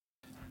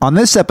On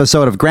this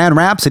episode of Grand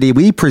Rhapsody,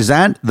 we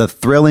present the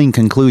thrilling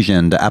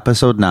conclusion to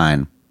episode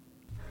 9.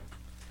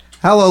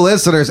 Hello,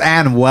 listeners,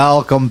 and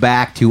welcome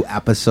back to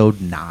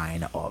episode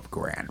 9 of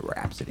Grand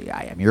Rhapsody.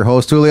 I am your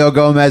host, Julio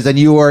Gomez, and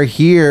you are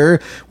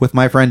here with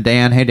my friend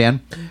Dan. Hey,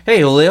 Dan. Hey,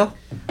 Julio.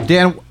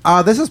 Dan,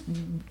 this is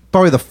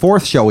probably the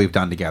 4th show we've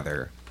done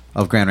together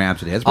of Grand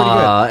Rhapsody. That's pretty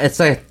good. It's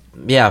like,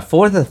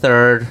 4th or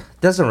 3rd.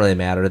 Doesn't really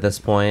matter at this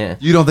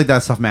point. You don't think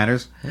that stuff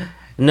matters?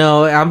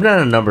 No, I'm not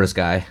a numbers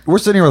guy. We're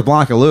sitting here with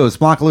Blanca Luz.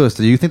 Blanca Luz,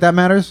 do you think that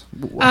matters?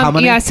 How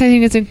many? Yes, I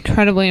think it's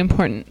incredibly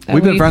important. That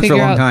We've been friends for a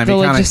long time. The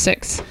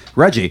logistics.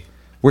 Reggie.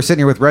 We're sitting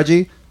here with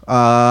Reggie.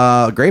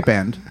 Great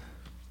band.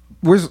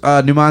 Where's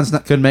Newman's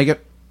couldn't make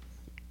it?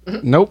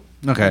 Nope.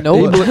 Okay.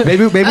 Nope.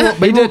 Maybe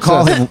we'll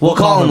call him. We'll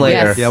call him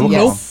later. Yes, Yeah, we'll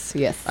call him.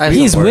 yes.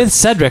 He's with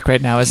Cedric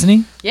right now, isn't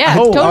he? Yeah,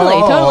 totally.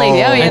 Oh,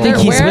 yeah, I think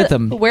he's with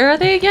them. Where are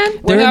they again?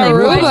 They're in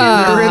Aruba.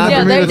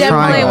 Yeah, they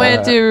definitely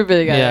went to Aruba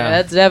together. Yeah.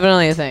 That's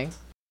definitely a thing.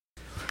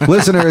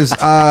 Listeners,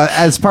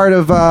 as part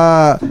of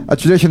a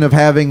tradition of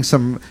having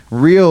some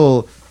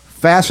real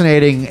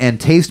fascinating and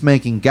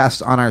taste-making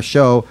guests on our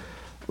show,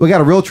 we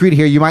got a real treat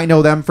here. You might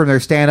know them from their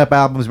stand-up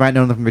albums. You might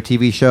know them from their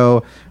TV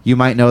show. You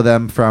might know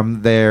them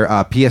from their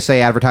PSA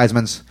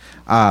advertisements.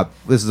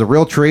 This is a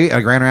real treat,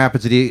 a Grand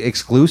Rhapsody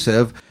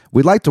exclusive.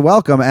 We'd like to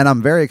welcome, and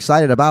I'm very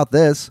excited about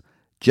this,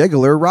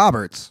 Jiggler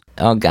Roberts.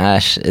 Oh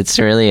gosh, it's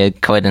really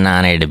quite an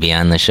honor to be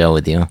on the show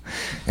with you,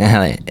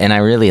 and I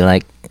really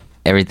like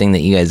everything that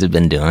you guys have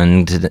been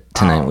doing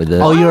tonight with this.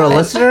 Oh, you're a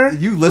listener?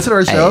 You listen to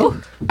our show?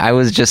 I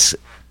was just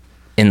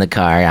in the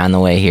car on the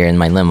way here in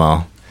my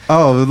limo.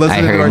 Oh,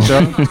 listening to our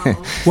show?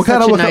 What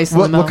kind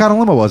of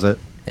limo was it?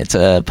 It's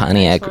a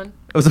Pontiac. Nice one.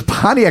 It was a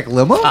Pontiac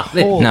limo? No,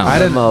 I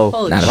didn't know.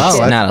 Holy not,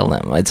 shit. not a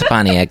limo. It's a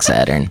Pontiac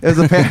Saturn. It was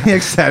a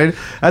Pontiac Saturn.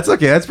 That's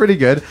okay. That's pretty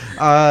good.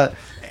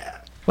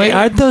 Wait,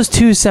 aren't those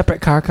two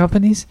separate car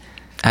companies?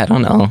 I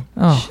don't know.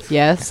 Oh,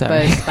 Yes, Sorry.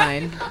 but it's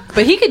fine.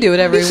 But he can do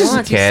whatever he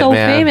wants. He's kid, so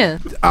man.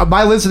 famous.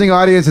 My listening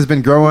audience has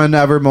been growing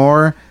ever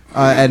more,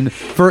 and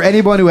for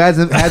anyone who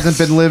hasn't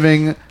been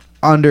living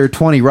under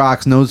 20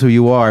 rocks knows who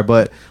you are.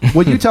 But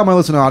would you tell my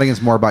listening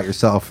audience more about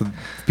yourself,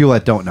 people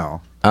that don't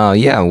know? Oh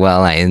yeah,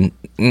 well I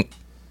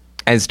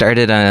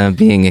started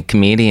being a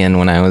comedian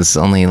when I was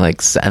only like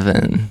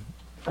 7.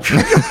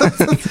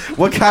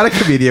 What kind of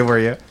comedian were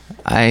you?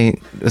 I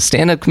a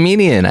stand-up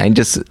comedian. I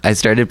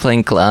started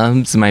playing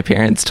clubs. My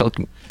parents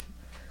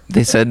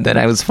they said that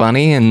I was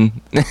funny, and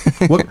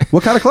What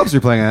kind of clubs were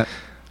you playing at?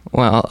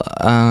 well,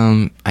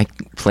 I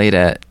played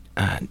at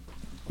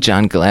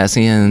John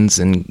Galasian's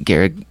and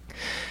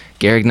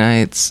Garrick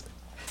Nights.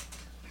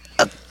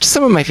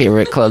 Some of my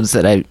favorite clubs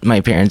that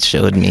my parents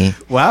showed me.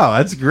 Wow,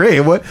 that's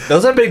great. What?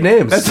 Those are big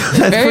names. That's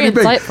Very pretty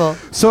big.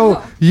 insightful.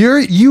 So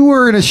you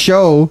were in a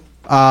show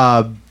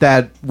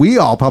that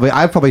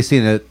I've probably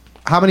seen it.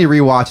 How many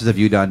rewatches have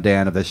you done,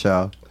 Dan, of this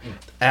show?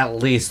 At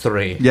least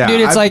 3. Yeah,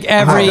 Dude, it's like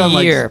every I've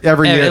done, year.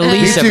 Every year. At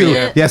least Me every too.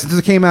 year. Yeah, since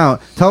it came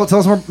out. Tell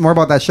us more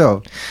about that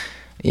show.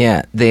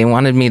 Yeah, they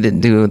wanted me to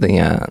do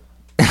the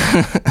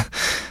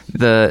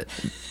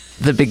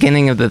the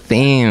beginning of the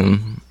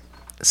theme.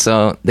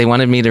 So they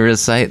wanted me to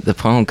recite the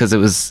poem because it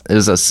was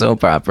a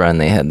soap opera, and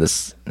they had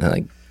this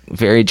like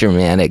very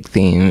dramatic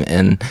theme,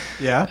 and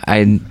Yeah.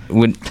 I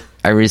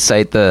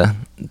recite the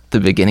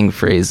beginning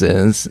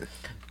phrases,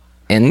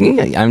 and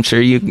I'm sure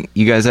you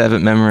guys have it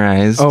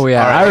memorized. Oh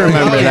yeah, I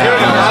remember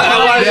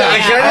that.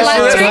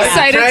 Let's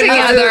recite it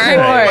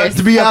together.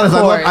 To be honest,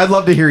 I'd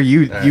love to hear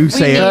you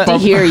say We it. need to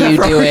hear you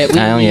do it.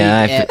 Oh,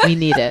 yeah, We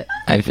need it.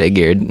 I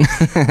figured.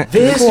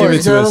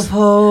 Visions of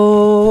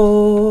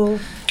hope.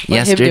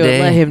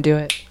 Yesterday. Let him do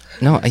it.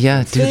 No,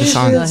 yeah, do the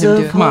song. Let him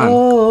do it. Come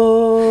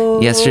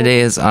on. Yesterday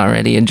is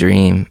already a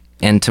dream,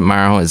 and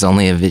tomorrow is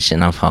only a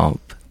vision of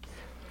hope.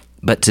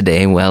 But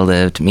today, well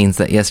lived, means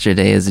that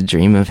yesterday is a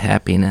dream of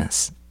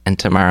happiness, and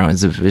tomorrow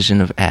is a vision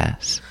of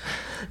ass.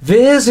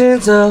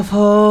 Visions of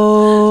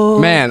hope.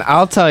 Man,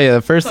 I'll tell you,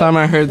 the first time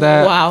I heard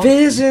that Wow.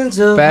 Visions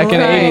of back in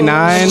hope.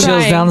 '89,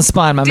 Chills down the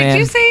spine, my Did man.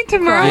 you say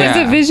tomorrow Yeah.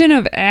 is a vision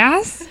of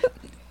ass?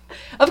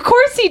 Of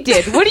course he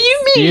did. What do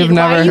you mean? You've Why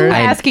never are you heard-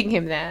 asking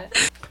him that?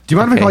 Do you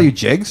mind if I Okay. call you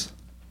Jigs?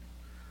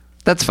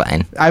 That's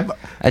fine. I've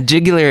A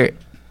Jigular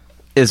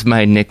is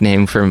my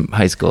nickname from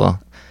high school.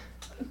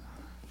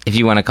 If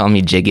you want to call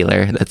me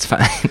Jigular, that's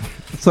fine.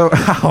 So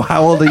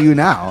how old are you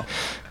now?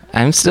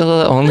 I'm still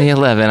only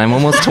 11. I'm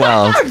almost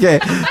 12. Okay,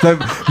 so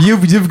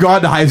you've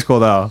gone to high school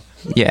though.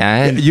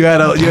 Yeah, You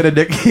had a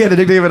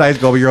nickname in high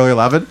school, but you're only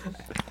 11.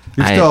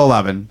 You're still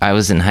 11. I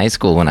was in high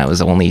school when I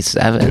was only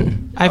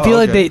 7. I feel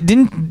like okay.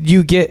 didn't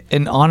you get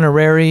an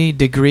honorary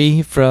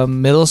degree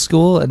from middle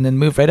school and then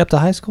move right up to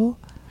high school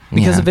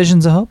because Yeah. of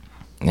Visions of Hope?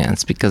 Yeah,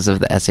 it's because of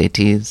the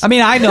SATs. I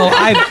mean, I know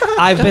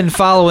I've been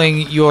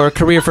following your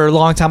career for a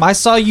long time. I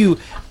saw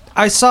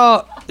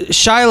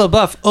Shia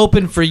LaBeouf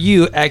open for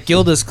you at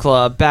Gilda's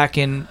Club back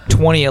in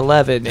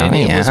 2011, and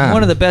it was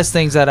one of the best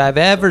things that I've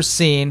ever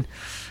seen.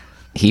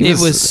 It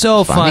was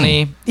so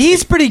funny.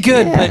 He's pretty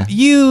good, Yeah. but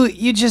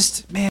you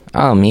just, man.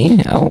 Oh,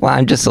 me? Oh, well,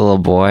 I'm just a little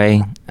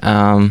boy.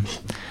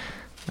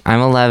 I'm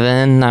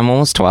 11. I'm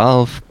almost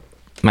 12.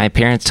 My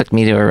parents took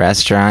me to a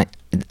restaurant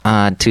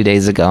 2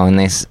 days ago, and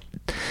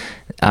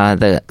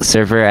the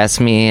server asked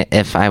me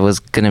if I was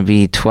going to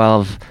be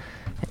 12,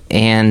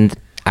 and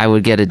I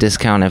would get a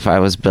discount if I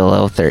was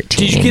below 13.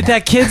 Did you get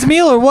that kids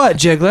meal or what,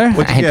 Jiggler?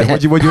 What'd you get?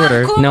 What'd you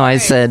order? No, I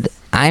said,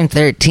 I'm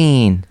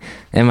 13.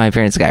 And my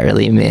parents got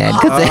really mad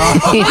because they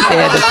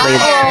had to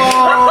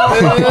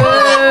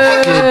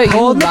play.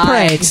 Hold the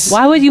pranks.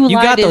 Why would you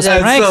lie got to those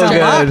them pranks in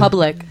good.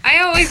 public? I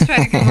always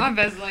try to come up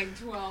as like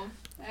 12.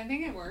 I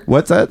think it works.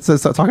 What's that? So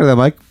talking to that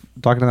mic.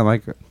 Talking to that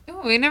mic.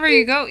 Oh, whenever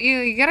you go,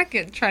 you gotta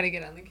try to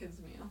get on the kids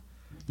meal.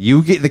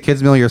 You get the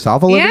kids meal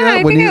yourself, Olivia? Yeah,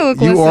 I when think you, I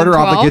look you less order than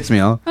off the 12. kids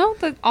meal. Oh,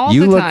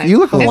 You the look- time. you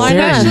look a little- Why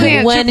not? Especially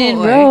at When in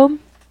AAA. Rome.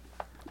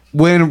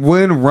 When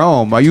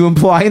Rome, are you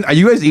implying? Are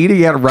you guys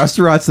eating at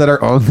restaurants that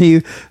are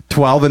only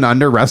 12 and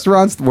under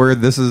restaurants where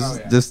this is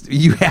just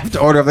you have to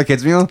order off the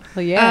kids meal?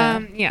 Well, yeah.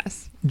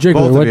 Yes.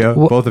 Jiggler,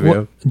 Both of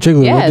you.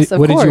 Jiggler, Yes, of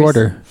what did you course.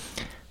 order?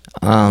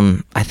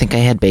 I think I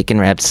had bacon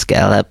wrapped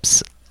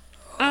scallops.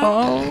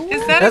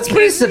 Is that That's a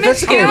pretty kids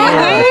sophisticated meal? for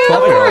a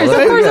 12-year-old. Of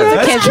course, it's a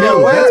That's kids cute.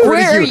 meal. That's pretty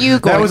Where are cute. you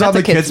going? That was on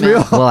That's the a kids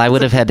meal. Well, I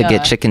would have had to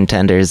get chicken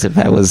tenders if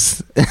I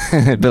was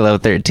below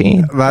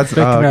 13. That's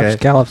Bacon wrapped okay.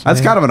 scallops,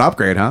 That's man. kind of an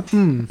upgrade, huh?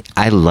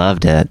 I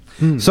loved it.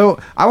 So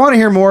I want to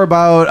hear more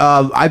about.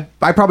 I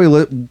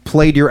probably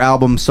played your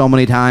album so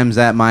many times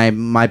that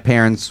my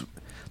parents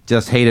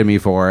just hated me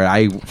for it.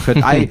 Your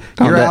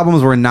that-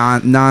 albums were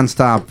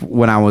nonstop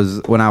when I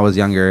was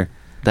younger.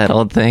 That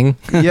old thing.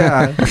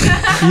 Yeah,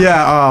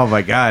 yeah. Oh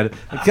my God.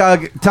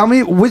 Tell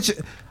me which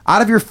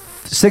out of your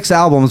 6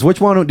 albums,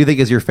 which one do you think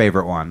is your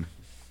favorite one?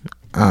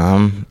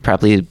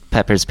 Probably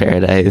Pepper's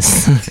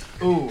Paradise.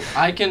 Ooh,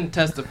 I can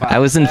testify. I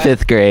was in That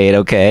 5th grade,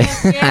 okay?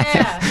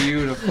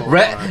 Beautiful.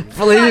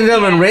 Ladies and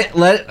gentlemen,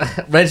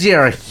 Reggie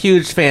are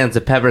huge fans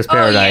of Pepper's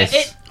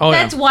Paradise.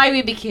 That's why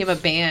we became a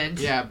band.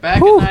 Yeah,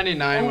 back in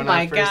 '99 Oh when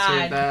my I first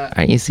God. heard that,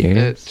 Are you it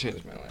serious?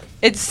 changed my life.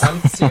 It's I'm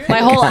serious. my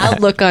whole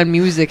outlook on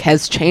music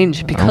has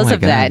changed because my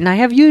of God. that, and I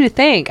have you to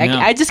thank. Yeah.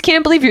 I just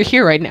can't believe you're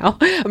here right now.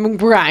 I'm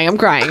crying.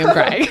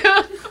 Well,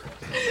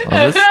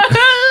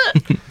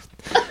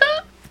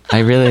 I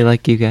really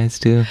like you guys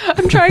too.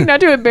 I'm trying not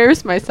to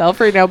embarrass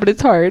myself right now, but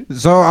it's hard.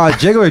 So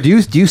Jiggler, do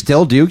you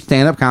still do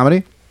stand-up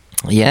comedy?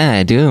 Yeah,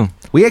 I do.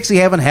 We actually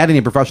haven't had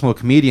any professional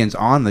comedians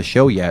on the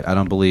show yet. I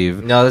don't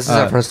believe. No, this is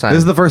our first time. This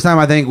is the first time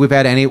I think we've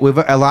had any. We've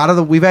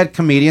had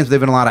comedians. They've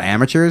been a lot of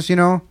amateurs. You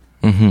know.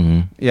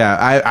 Mm-hmm.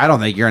 Yeah, I don't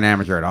think you're an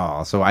amateur at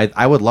all. So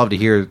I would love to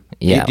hear.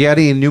 Yeah. Do you have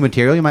any new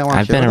material you might want to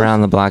I've share been with us?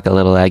 around the block a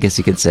little, I guess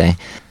you could say.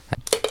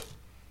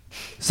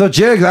 So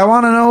Jigs, I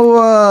want to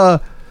know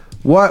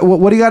what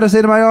do you got to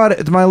say to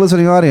my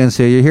listening audience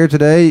here? You're here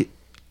today.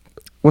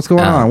 What's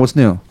going on? What's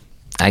new?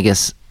 I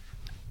guess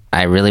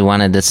I really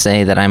wanted to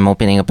say that I'm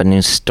opening up a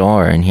new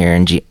store in here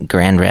in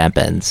Grand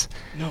Rapids.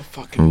 No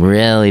fucking. I'm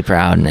really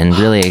proud and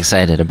really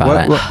excited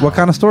about it. What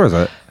kind of store is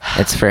it?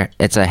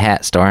 It's a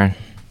hat store.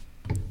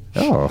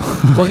 Oh,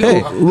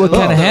 What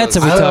kind of hats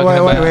are we talking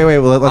about? Wait.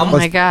 Well, Oh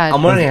my God.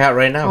 I'm wearing a hat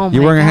right now. Oh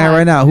You're my wearing a hat God.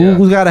 right now.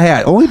 Who's got a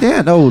hat? Only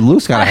Dan. Oh,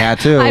 Luke's got a hat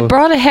too. I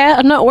brought a hat.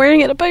 I'm not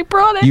wearing it, but I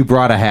brought it. You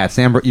brought a hat.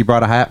 Sam, you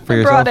brought a hat for I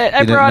yourself? brought it.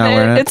 I You didn't brought know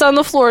wearing it. It's on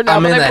the floor now,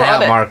 I'm but in the I brought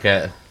hat it.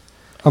 market.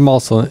 I'm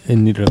also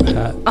in need of a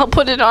hat. I'll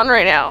put it on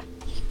right now.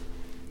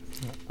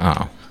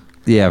 Oh.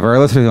 Yeah, for our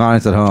listening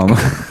audience at home,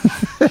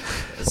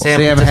 Sam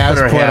just has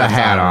her put a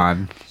hat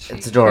on.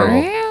 It's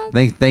adorable.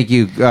 Thank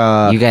you.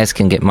 You guys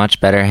can get much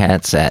better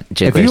hats at If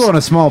Jiggler's. you own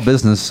a small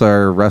business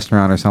or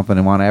restaurant or something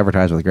and want to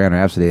advertise with Grand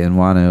Rhapsody and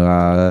want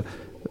to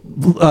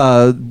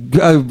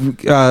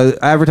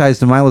advertise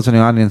to my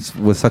listening audience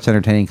with such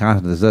entertaining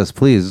content as this,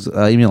 please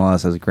email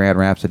us as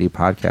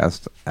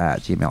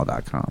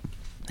grandrapsodypodcast@gmail.com.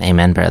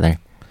 Amen, brother.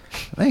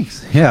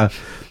 Thanks. Yeah,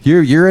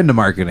 you're into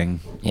marketing.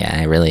 Yeah,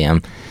 I really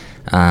am.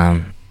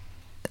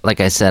 Like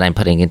I said, I'm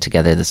putting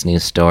together this new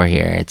store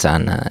here. It's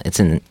on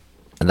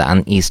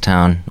East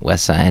Town,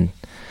 West Side,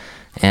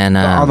 and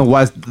On the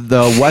west,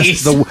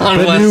 East on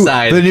West new,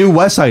 Side. the new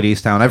West Side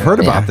East Town. I've heard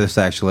about this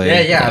actually.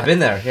 Yeah, I've been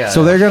there. Yeah.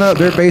 So they're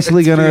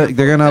basically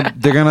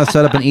gonna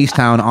set up an East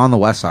Town on the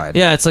West Side.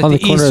 Yeah, it's like On the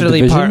the corner of easterly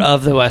Division? part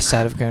of the west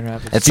side of Grand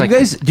Rapids. it's Do like you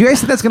guys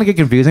think that's gonna get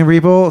confusing for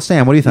people?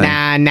 Sam, what do you think?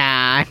 Ben,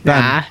 I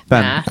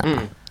Ben,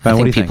 what do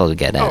think you people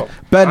think? would get it.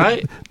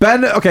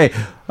 Ben. Okay,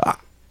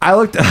 I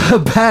looked.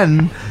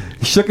 Ben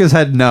shook his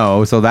head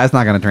no, so that's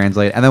not going to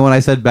translate. And then when I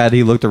said Ben,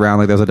 he looked around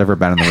like there's a different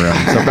Ben in the room.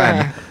 So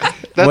Ben,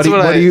 what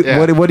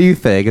do you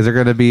think? Is there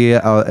going to be?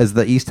 Is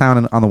the East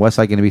Town on the West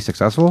Side going to be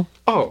successful?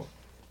 Oh.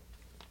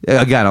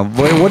 Again,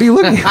 what are you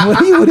looking?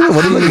 What are you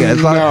looking at?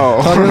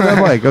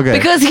 Okay.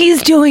 Because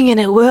he's doing it,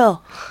 it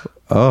will.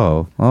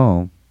 Oh,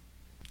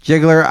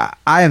 Jiggler,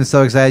 I am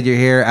so excited you're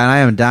here, and I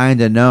am dying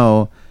to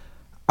know.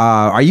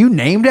 Are you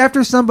named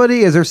after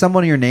somebody? Is there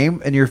someone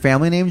in your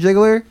family named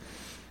Jiggler?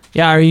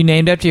 Yeah, are you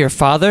named after your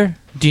father?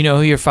 Do you know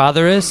who your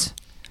father is?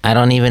 I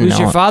don't even know. Who's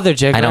your father,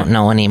 Jiggler? I don't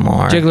know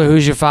anymore. Jiggler,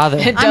 who's your father?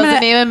 It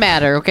doesn't even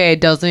matter, okay? It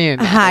doesn't even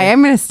matter. Hi,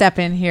 I'm going to step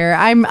in here.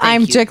 I'm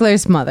you.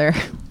 Jiggler's mother.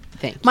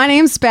 Thank you. My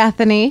name's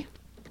Bethany.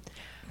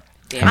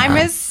 Damn. I'm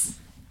his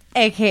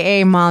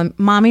AKA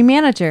mommy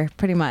manager,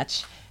 pretty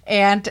much.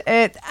 And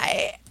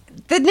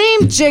the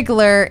name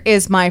Jiggler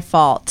is my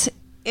fault.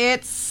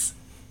 It's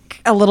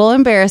a little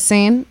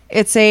embarrassing.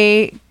 It's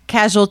a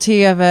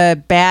casualty of a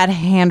bad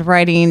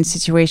handwriting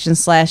situation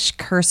 /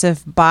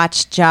 cursive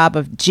botch job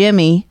of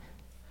Jimmy.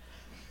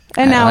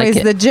 And now like he's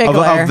it. the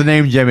Jiggler. Of the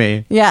name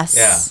Jimmy. Yes.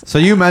 Yeah. So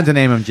you meant to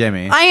name him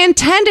Jimmy. I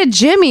intended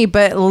Jimmy,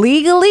 but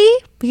legally,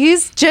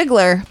 he's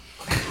Jiggler.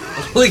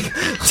 Like,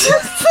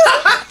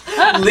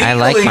 I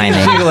like my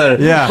name. Jiggler,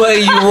 Yeah. but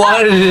you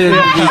wanted it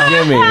to be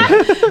Jimmy.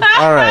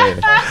 All right.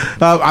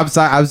 I'm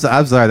sorry.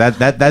 I'm sorry. That's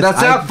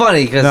not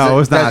funny. Cause No,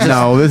 it's not. that's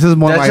No, this is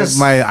one of that's just-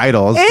 my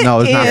idols. It No,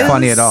 it's not is.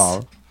 funny at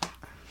all.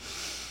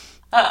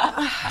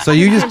 So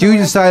you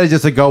decided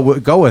just to go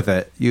with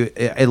it.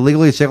 It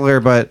legally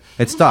Jiggler, but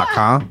it stuck,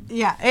 huh?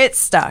 Yeah, it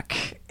stuck.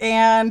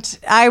 And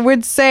I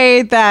would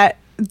say that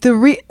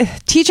the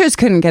teachers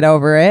couldn't get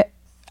over it.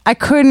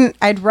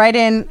 I'd write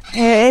in,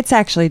 it's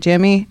actually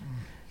Jimmy.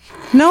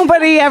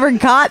 Nobody ever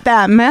got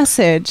that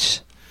message.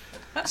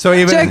 So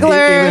even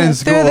Jiggler, in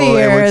school, through the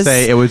years.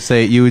 it would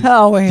say you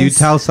Always.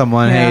 tell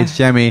someone, hey, Yeah. it's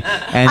Jimmy,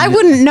 and I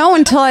wouldn't know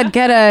until I'd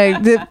get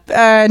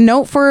a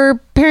note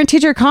for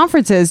parent-teacher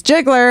conferences.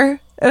 Jiggler.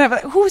 And I'm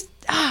like, who's...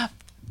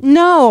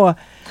 no.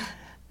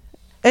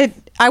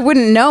 I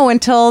wouldn't know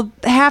until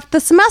half the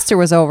semester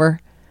was over.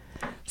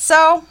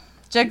 So,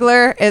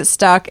 Jiggler, it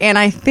stuck. And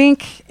I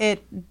think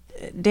it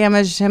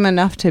damaged him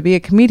enough to be a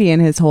comedian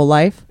his whole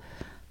life.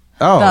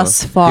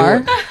 Thus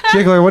far.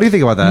 Jiggler, what do you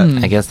think about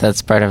that? I guess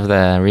that's part of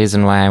the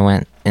reason why I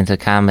went into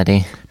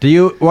comedy. Do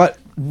you what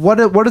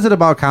is it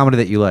about comedy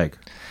that you like?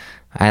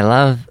 I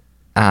love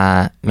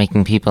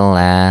making people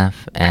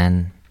laugh,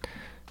 and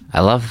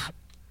I love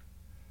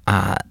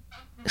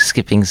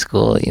skipping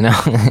school. You know,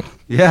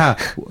 Yeah.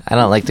 I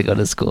don't like to go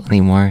to school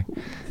anymore.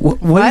 What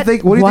do you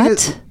think? What do you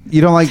think?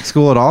 You don't like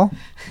school at all?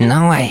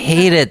 No, I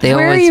hate it. They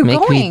Where are always you make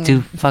going? me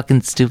do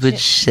fucking stupid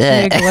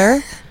shit.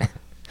 Jiggler.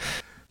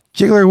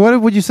 Jiggler, what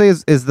would you say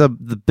is the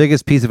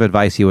biggest piece of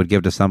advice you would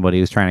give to somebody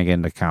who's trying to get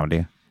into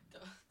comedy?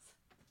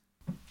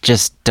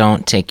 Just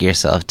don't take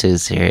yourself too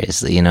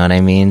seriously. You know what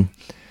I mean?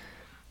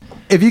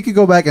 If you could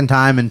go back in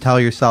time and tell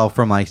yourself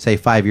from, like, say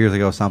 5 years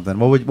ago something,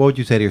 what would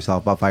you say to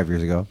yourself about 5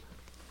 years ago?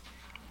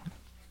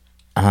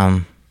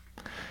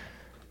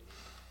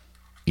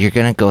 You're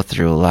gonna go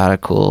through a lot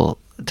of cool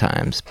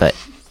times, but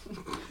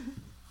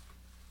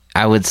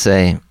I would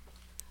say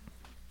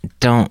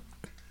don't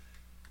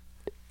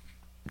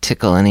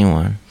tickle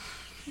anyone,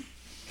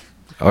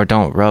 or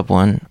don't rub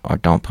one, or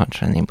don't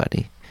punch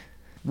anybody.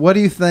 What do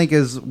you think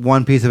is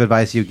one piece of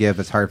advice you give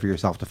that's hard for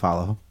yourself to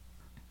follow?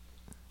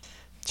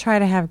 Try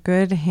to have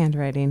good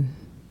handwriting.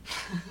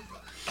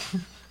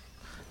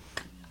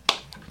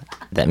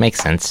 That makes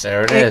sense.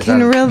 There it It is.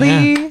 can on,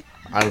 really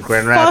on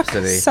Grand fuck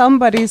Rhapsody.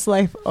 somebody's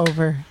life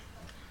over.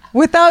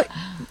 Without...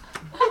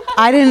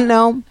 I didn't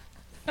know.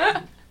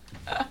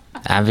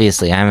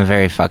 Obviously, I'm a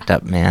very fucked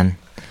up man.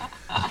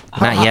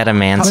 Not yet a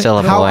man, still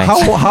a boy.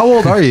 How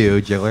old are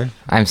you, Jiggler?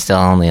 I'm still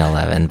only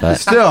 11, but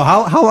Still,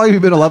 how long have you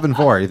been 11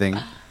 for, you think?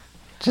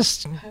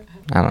 just,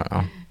 I don't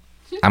know.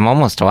 I'm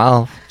almost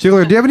 12.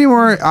 Jiggler, do you have any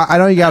more? I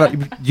know you got.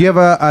 Do you have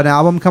an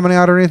album coming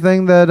out or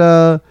anything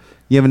that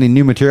you have any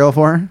new material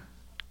for?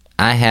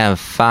 I have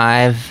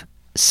 5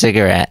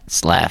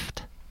 cigarettes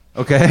left,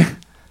 Okay.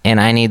 and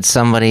I need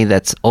somebody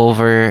that's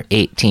over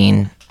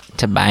 18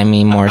 to buy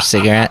me more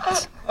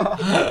cigarettes.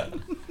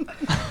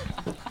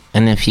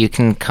 And if you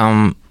can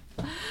come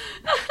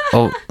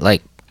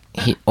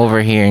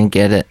over here and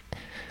get it,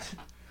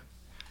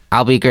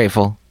 I'll be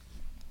grateful.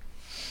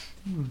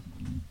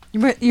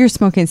 You're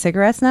smoking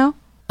cigarettes now?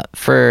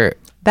 For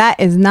That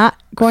is not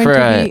going to be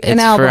an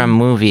it's album. for a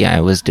movie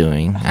I was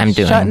doing.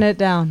 Shutting it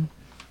down.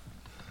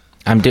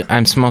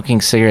 I'm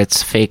smoking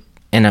cigarettes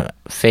in a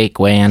fake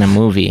way in a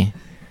movie.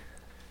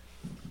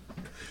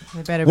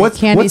 They better be What's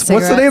candy the name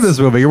of cigarettes. this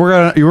movie? You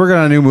working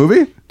on a new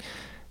movie?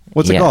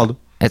 What's it Yeah. called?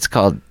 It's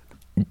called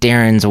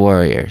Darren's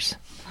Warriors.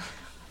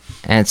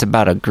 And it's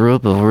about a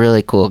group of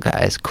really cool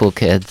guys, cool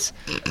kids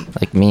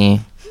like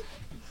me.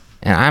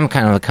 And I'm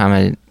kind of a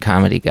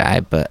comedy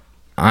guy, but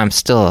I'm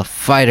still a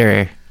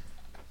fighter.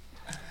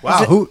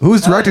 Wow,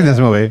 who's directing this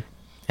movie?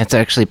 It's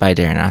actually by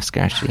Darren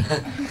Askashy.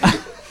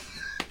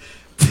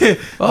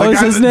 What was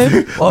his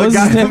name? What was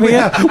his name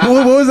again?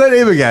 What was that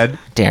name again?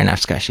 Darren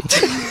Askashy.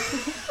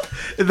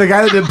 The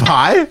guy that did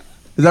Pie?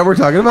 Is that what we're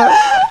talking about?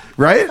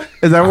 Right?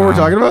 Is that what we're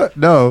talking about?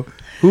 No.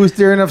 Who's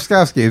Darren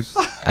Askasky?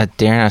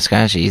 Darren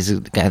Askashy, he's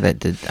the guy that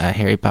did a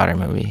Harry Potter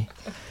movie.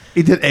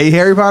 He did a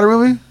Harry Potter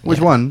movie? Which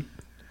one?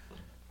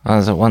 It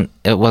wasn't one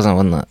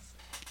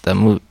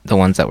the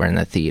ones that were in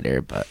the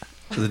theater, but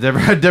It was a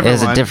different it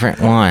was one. a different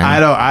one.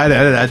 I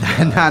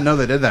did not know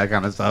they did that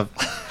kind of stuff.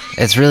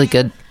 It's really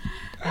good.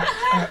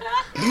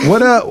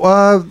 What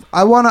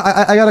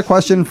I got a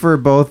question for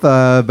both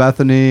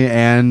Bethany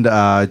and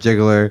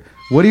Jiggler.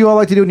 What do you all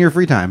like to do in your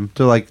free time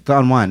to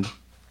unwind?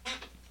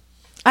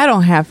 I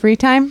don't have free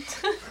time.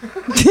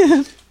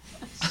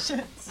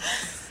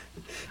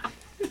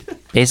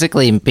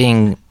 Basically,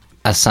 being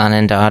a son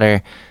and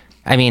daughter,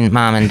 I mean,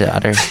 mom and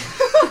daughter.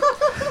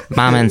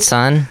 Mom and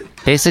son.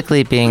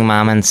 Basically, being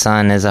mom and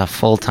son is a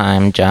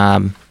full-time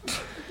job.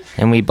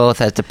 And we both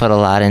have to put a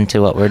lot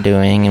into what we're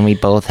doing, and we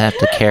both have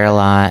to care a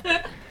lot.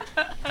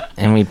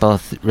 And we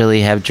both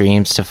really have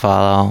dreams to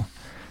follow.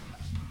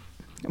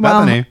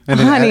 Well, Bethany,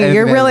 honey,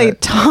 you're really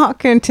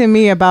talking to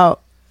me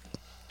about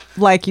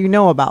like you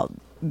know about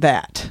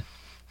that.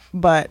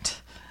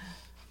 But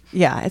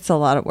yeah, it's a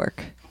lot of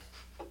work.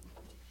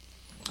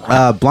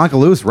 Blanca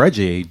Luz,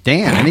 Reggie,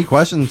 Dan, any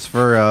questions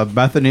for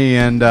Bethany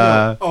and...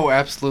 Oh,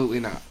 absolutely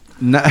not.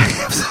 No,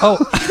 Oh,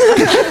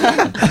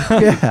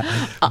 yeah.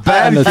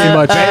 I know too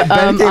much.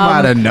 Ben came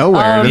out of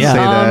nowhere to say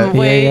that.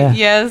 Wait, Yeah.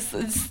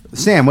 yes.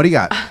 Sam, what do you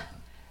got?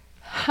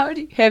 How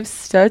do you have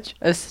such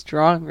a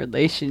strong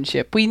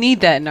relationship? We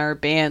need that in our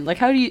band. Like,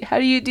 how do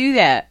you do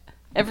that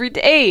every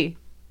day?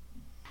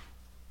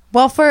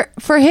 Well,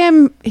 for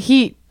him,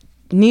 he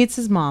needs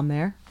his mom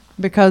there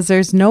because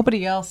there's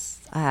nobody else.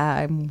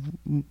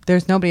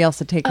 There's nobody else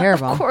to take care of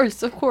him. Of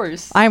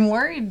course. I'm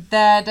worried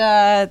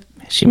that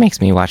She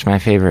makes me watch my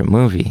favorite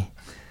movie.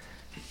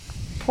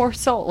 Poor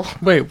soul.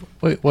 wait,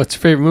 what's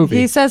your favorite movie?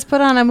 he says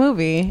put on a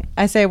movie.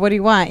 I say, what do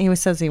you want? He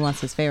says he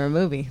wants his favorite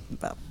movie.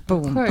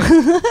 Boom.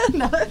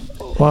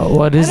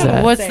 What is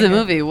that? What's the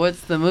movie?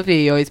 What's the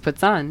movie he always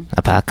puts on?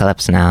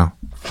 Apocalypse Now.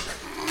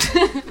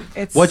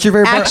 It's What's your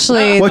favorite?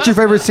 Actually, What's your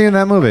favorite scene in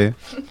that movie?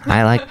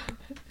 I like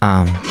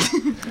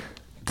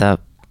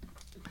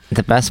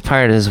the best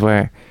part is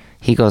where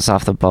he goes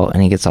off the boat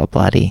and he gets all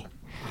bloody.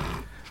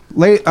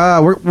 We here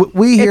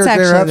It's at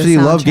actually There the Absolutely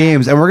Love soundtrack.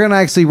 games, and we're gonna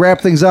actually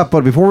wrap things up.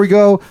 But before we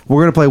go,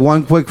 we're gonna play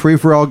one quick free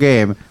for all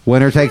game.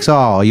 Winner takes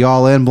all. You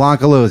all in?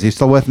 Blanca Luz, you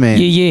still with me?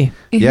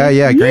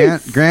 Yeah.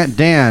 Grant,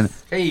 Dan.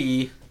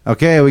 Hey.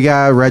 Okay, we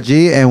got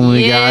Reggie and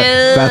we got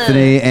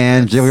Bethany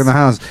and Jill in the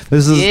house.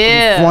 This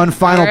is one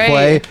final All right.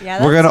 play.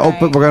 Yeah, we're gonna that's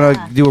open. We're right.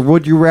 gonna do a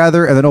would you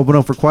rather, and then open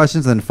up for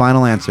questions, and then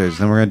final answers.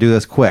 And we're gonna do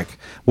this quick.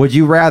 Would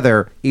you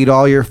rather eat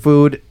all your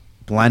food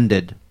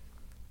blended,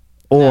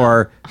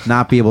 or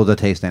not be able to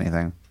taste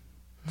anything?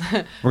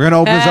 We're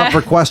gonna open this up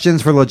for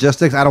questions for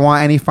logistics. I don't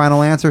want any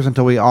final answers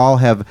until we all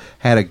have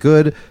had a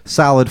good,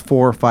 solid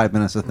 4 or 5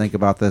 minutes to think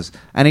about this.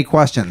 Any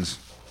questions?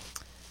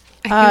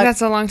 I think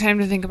that's a long time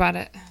to think about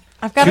it.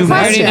 I've got a I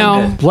already question.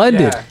 know.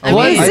 Blended.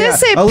 Is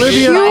this a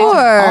Olivia,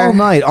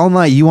 pure? all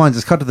night. You want to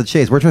just cut to the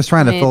chase. We're just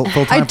trying to fill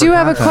time. I do for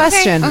have a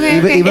content. question.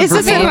 Okay. Even Is for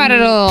this me. Think about it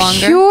a little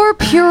longer. Pure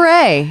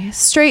puree,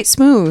 straight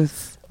smooth?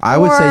 I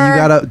would say you Or-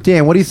 gotta.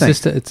 Dan, what do you think?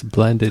 It's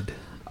blended.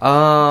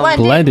 Are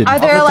Blended. Off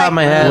the there top like of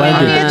my head,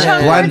 Blended. maybe a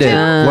chunk or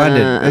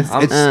Blended.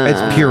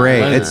 It's puree.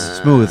 blended. It's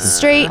smooth. two?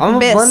 Straight I'm a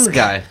bisque. blended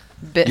guy.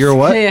 Bisque. You're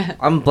what? Yeah.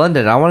 I'm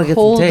blended. I want to get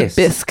Cold some taste.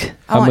 bisque.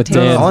 I want with taste.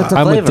 Dan. I want the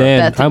I'm with flavor. Dan.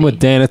 Bethany. I'm with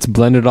Dan. It's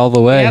blended all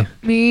the way. Yep.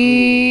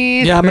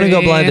 Me. Yeah, I'm gonna go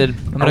three. blended.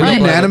 I'm gonna go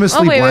blended.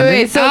 Unanimously Wait.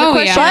 blended. So Oh,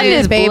 the yeah. question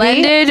is Blended,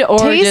 baby. blended or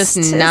Taste just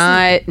is-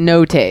 not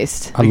no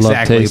taste? I love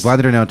Exactly. taste.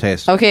 Blended or no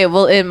taste. Okay,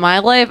 well, in my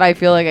life, I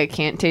feel like I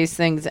can't taste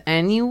things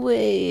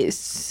anyway.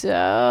 So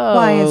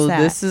Why is that?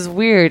 this is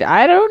weird.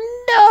 I don't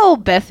know,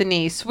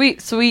 Bethany.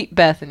 Sweet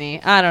Bethany.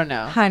 I don't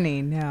know.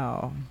 Honey,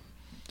 no.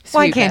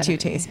 Why Sweet can't you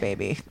Bethany. taste,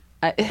 baby?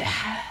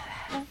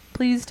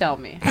 Please tell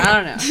me. I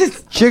don't know.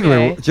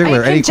 Jiggler, Okay. Jiggler.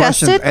 Are you Any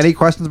questions? congested? Any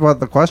questions about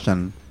the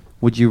question?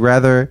 Would you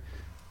rather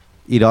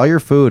eat all your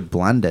food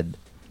blended,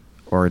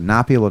 or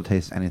not be able to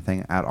taste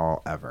anything at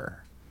all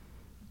ever?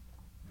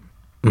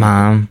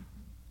 Mom,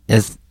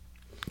 is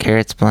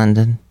carrots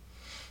blended?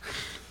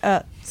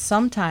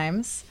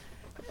 Sometimes.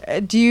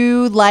 Do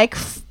you like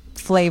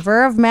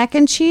flavor of mac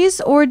and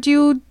cheese, or do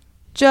you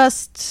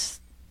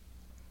just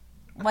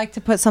like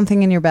to put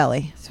something in your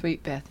belly?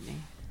 Sweet Bethany.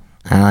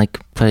 I like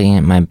putting it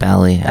in my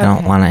belly. I don't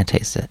Okay. want to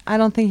taste it. I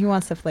don't think he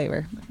wants the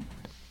flavor.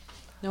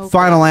 No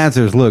Final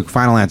answers, Luke.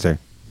 Final answer.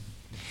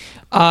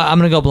 I'm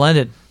gonna go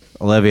blended.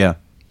 Olivia,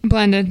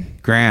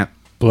 Blended. Grant,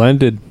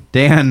 Blended.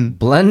 Dan,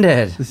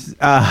 Blended.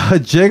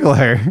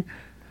 Jiggler.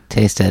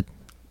 Tasted.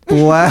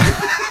 Why?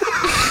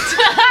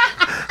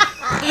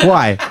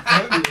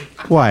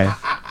 Why?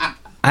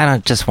 I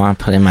don't just want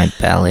to put it in my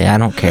belly. I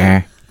don't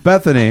care.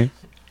 Bethany,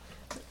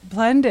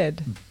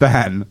 Blended.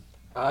 Ben,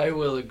 I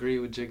will agree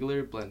with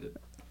Jiggler. Blended.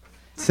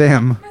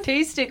 Sam.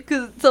 Taste it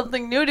because it's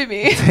something new to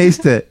me.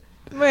 Taste it.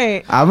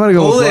 Wait. I'm gonna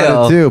go with Julio.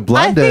 blended too. I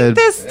Blended. think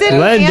this didn't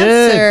Blended.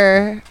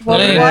 answer what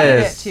we Blended. wanted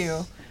it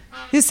to.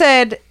 You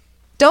said,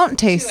 don't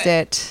taste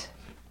it.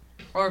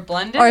 Or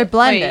blended? Or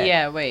blend Wait, it.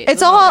 yeah, wait.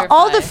 It's Let's all the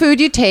clarify. food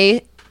you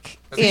take.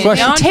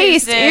 Don't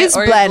Taste it, is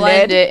or blended.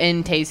 blend it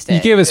and taste it.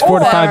 You gave us 4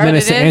 to 5 Or-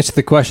 minutes to It is- answer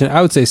the question.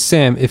 I would say,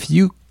 Sam, if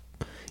you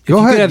Go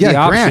you could ahead. have the Yeah,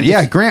 option- Grant.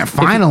 Yeah, Grant.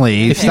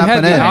 Finally, if you stepping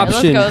had the in.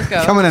 option- Let's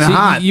go. Coming in so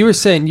hot. you were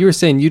saying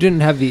you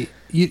didn't have the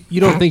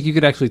you don't think you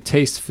could actually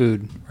taste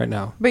food right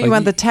now. But you Like,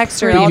 want the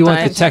texture. But all you want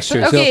time. the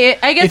texture. Okay, so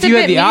I guess if you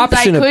if had it the means I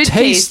option of could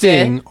taste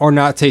tasting or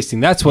not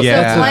tasting, that's what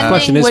Yeah. that's what the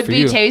question Blending is would for be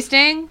you.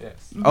 tasting. Oh,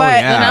 But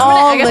yeah. Then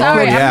all I guess all right,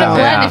 liquid I'm gonna food.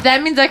 blend. Yeah. If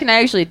that means I can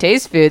actually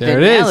taste food, There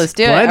then it yeah, is. let's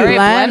do it. Blended. All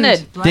right,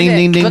 blended. Ding,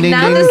 ding, ding, But ding,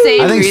 not ding. the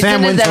same I think reason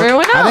Sam as wins.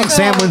 everyone I think else.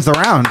 Sam wins the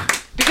round.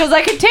 Because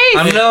I can taste.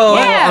 I'm no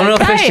try it.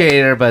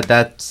 officiator, but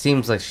that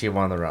seems like she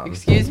won the round.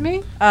 Excuse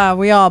me?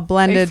 We all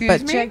blended,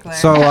 Excuse but me? Jiggler.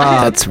 So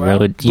That's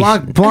rude.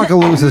 Blanca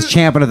Luz is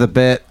champing at the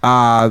bit.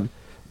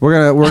 We're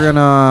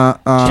gonna.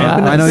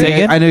 I know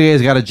you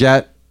guys got a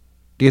jet.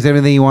 Do you guys have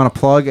anything you want to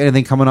plug?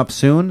 Anything coming up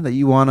soon that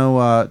you want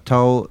to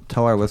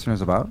tell our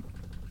listeners about?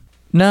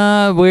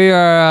 No, we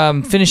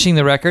are finishing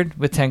the record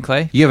with 10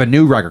 Clay. You have a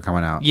new record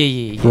coming out.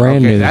 Yeah.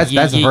 Brand new. That's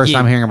Yeah, the first yeah.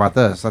 time hearing about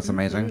this. That's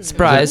amazing.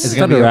 Surprise. Is it It's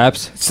gonna under be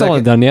wraps. It's still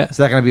not done yet. Is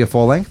that going to be a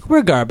full length?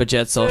 We're garbage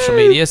at social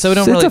media, so we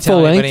don't It's really a tell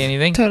full anybody length.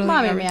 anything. Totally.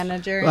 Mommy garbage.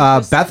 manager.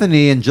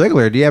 Bethany and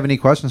Jiggler, do you have any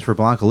questions for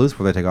Blanca Luz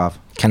before they take off?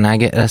 Can I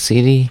get a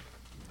CD?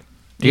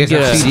 Do you guys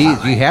get have a-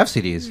 CDs? Do you have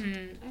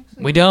CDs?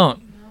 We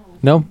don't.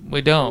 No,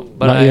 We don't.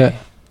 But not yet.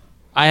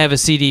 I have a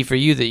CD for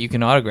you that you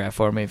can autograph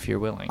for me if you're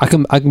willing. I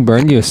can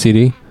burn you a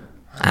CD.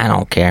 I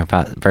don't care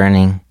about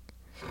burning.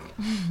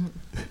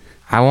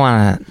 I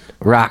want to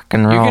rock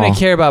and roll. You're going to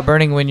care about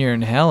burning when you're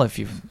in hell if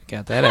you've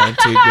got that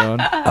attitude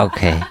going.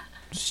 Okay.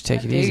 Just take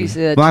it Dude, you easy.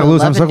 said Blanca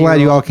Luz, I'm so glad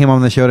you 11-year-old. all came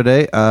on the show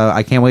today.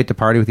 I can't wait to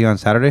party with you on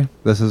Saturday.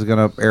 This is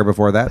going to air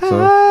before that.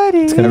 So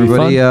It's gonna be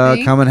everybody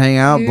fun. come and hang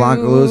out.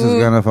 Blanca Luz is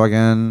going to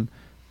fucking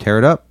tear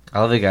it up. I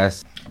love you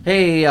guys.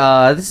 Hey,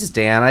 this is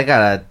Dan. I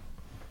gotta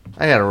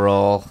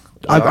roll.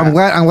 I'm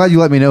glad you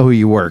let me know who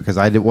you were because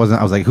I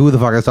was like, who the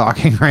fuck is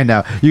talking right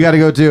now? You got to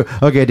go too.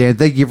 Okay, Dan,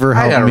 thank you for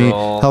I gotta helping me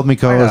roll. help me I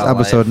co-host got a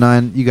episode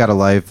life. 9. You got a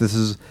life.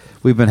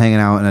 We've been hanging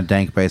out in a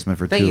dank basement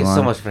for Thank too you long.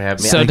 so much for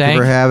having me. So Thank dank. you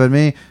for having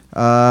me.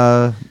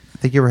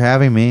 Thank you for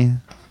having me.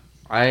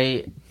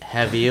 I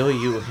have you.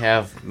 You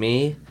have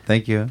me.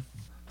 Thank you.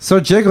 So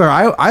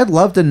Jiggler, I'd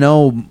love to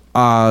know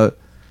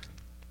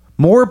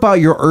more about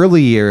your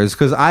early years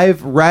because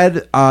I've read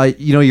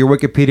your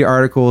Wikipedia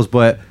articles,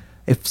 but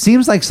it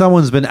seems like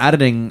someone's been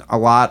editing a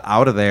lot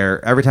out of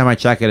there. Every time I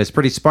check it, it's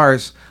pretty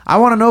sparse. I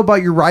want to know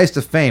about your rise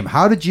to fame.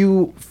 How did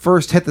you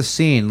first hit the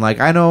scene? Like,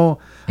 I know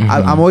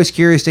I'm always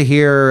curious to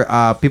hear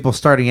people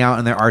starting out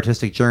in their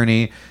artistic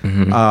journey.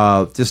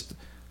 Just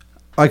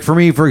like for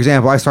me, for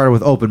example, I started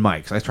with open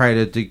mics. I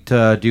tried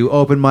to do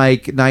open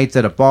mic nights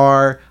at a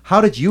bar.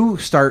 How did you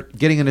start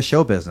getting into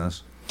show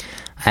business?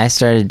 I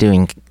started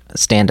doing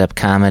stand-up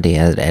comedy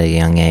at a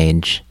young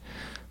age.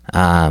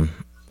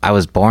 I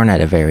was born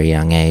at a very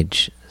young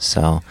age,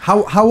 so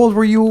How old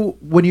were you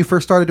when you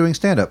first started doing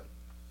stand-up?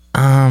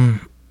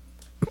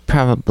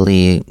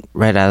 probably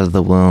right out of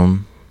the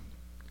womb.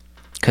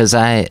 'Cause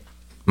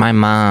my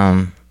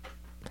mom,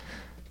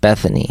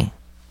 Bethany,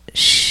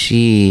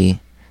 she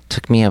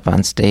took me up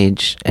on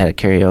stage at a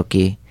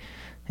karaoke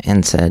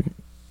and said,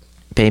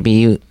 "Baby,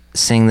 you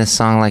sing this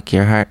song like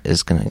your heart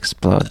is gonna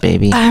explode,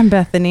 baby." I'm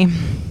Bethany.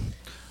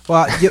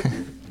 Well,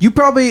 you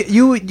probably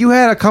you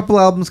had a couple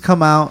albums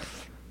come out.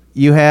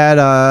 You had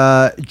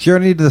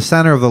Journey to the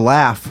Center of the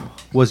Laugh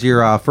was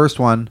your first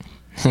one,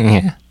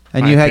 Yeah.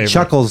 and My you had favorite.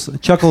 Chuckles.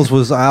 Chuckles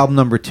was album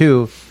number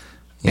 2,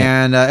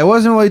 and it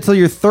wasn't really until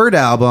your third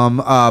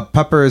album,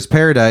 Pepper's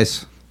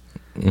Paradise,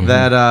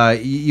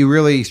 that you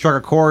really struck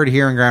a chord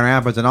here in Grand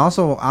Rapids and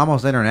also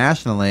almost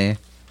internationally.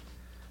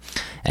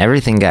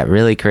 Everything got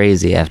really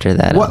crazy after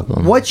that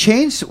album. What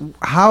changed?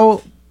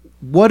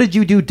 What did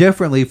you do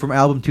differently from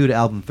album 2 to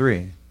album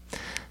 3?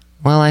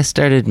 Well, I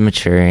started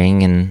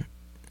maturing, and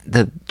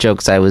the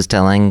jokes I was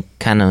telling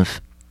kind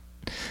of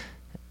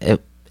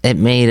it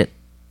made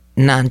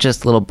not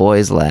just little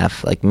boys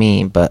laugh like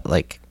me, but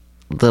like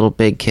little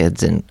big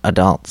kids and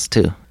adults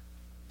too.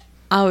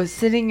 I was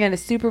sitting in a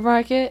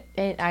supermarket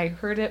and I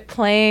heard it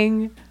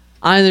playing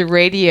on the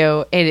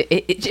radio, and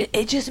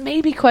it just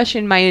made me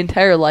question my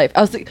entire life.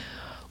 I was like,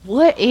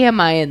 what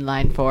am I in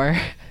line for?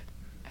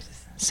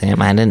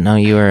 Sam, I didn't know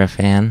you were a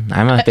fan.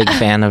 I'm a big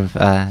fan of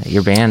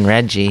your band,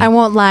 Reggie. I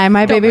won't lie.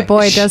 My Don't baby mind.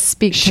 boy Shh. does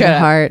speak to Shut the up.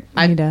 heart.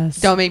 I- He does.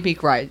 Don't make me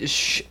cry. Just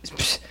shh.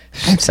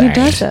 I'm sorry. He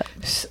does it.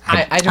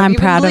 I don't I'm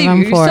even proud of believe him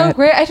you. You're for so it.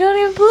 great. I don't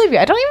even believe you.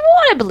 I don't even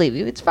want to believe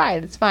you. It's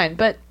fine. It's fine.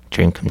 But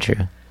Dream come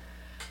true.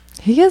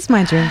 He is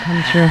my dream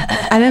come true.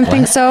 I didn't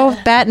think so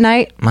that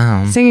night.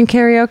 Mom. Singing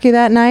karaoke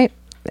that night,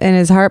 and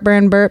his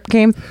heartburn burp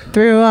came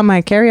through on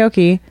my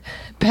karaoke.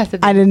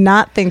 Bethany, I did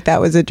not think that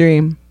was a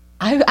dream.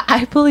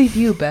 I believe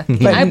you, Bethany.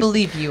 But- I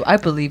believe you. I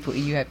believe what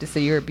you have to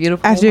say. You're a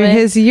beautiful After woman.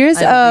 his years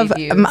I of,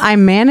 believe you. I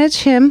manage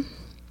him.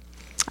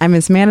 I'm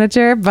his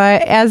manager,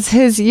 but as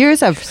his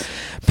years of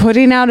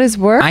putting out his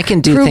work, I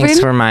can do things proven,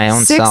 for my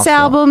own 6 self, though.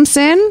 albums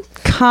in,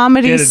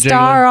 comedy Get it,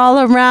 star Jiggler. all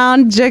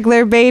around,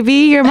 Jiggler baby,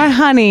 you're my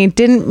honey.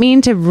 Didn't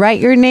mean to write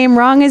your name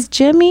wrong as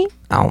Jimmy.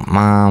 Oh,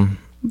 Mom.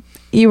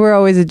 You were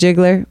always a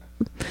Jiggler.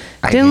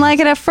 I Didn't guess. like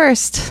it at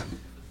first.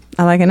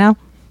 I like it now.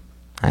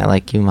 I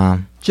like you,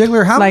 Mom.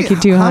 Jiggler, Like you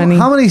do, honey.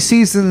 how many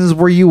seasons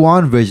were you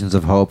on Visions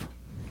of Hope?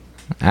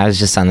 I was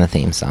just on the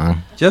theme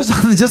song. Just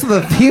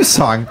the theme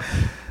song.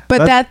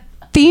 But that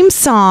theme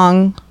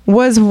song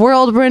was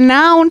world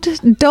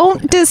renowned.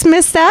 Don't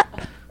dismiss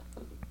that.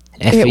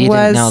 If you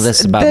didn't know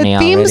this about the me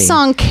theme already,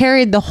 song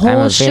carried the I'm whole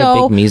a very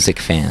show big music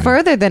fan.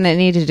 further than it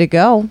needed to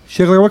go.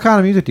 Jiggler, what kind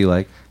of music do you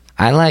like?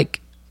 I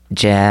like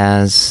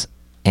jazz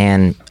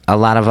and a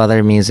lot of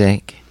other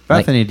music.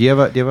 Like, Bethany, do you have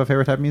a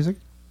favorite type of music?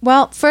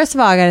 Well, first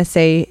of all, I gotta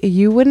say,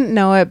 you wouldn't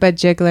know it, but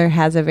Jiggler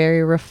has a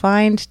very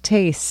refined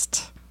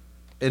taste.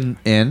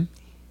 In?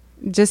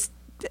 Just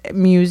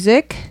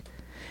music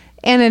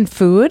and in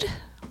food.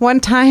 One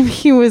time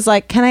he was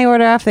like, can I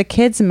order off the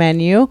kids'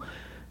 menu?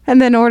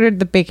 And then ordered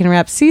the bacon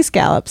wrapped sea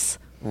scallops.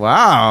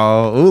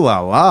 Wow. Ooh la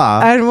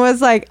la. And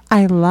was like,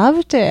 I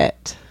loved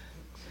it.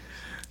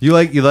 You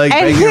like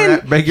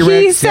And bacon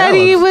he wrapped said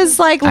he scallops. was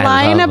like I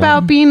lying love about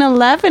them. being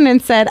 11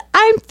 and said,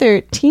 I'm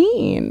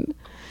 13.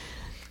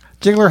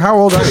 Jiggler, how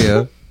old are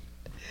you?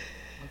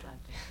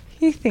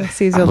 He thinks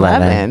he's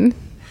 11. 11.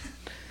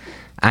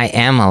 I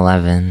am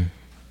 11.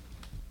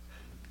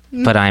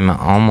 But I'm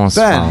almost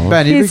 12.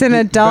 Ben, He's an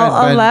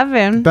adult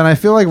 11. Ben, I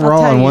feel like we're I'll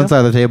all tell on one you.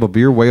 side of the table, but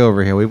you're way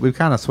over here. We've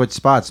kind of switched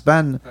spots.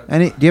 Ben,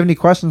 do you have any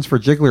questions for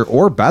Jiggler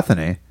or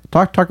Bethany?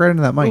 Talk right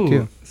into that mic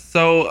too.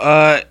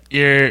 So,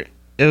 it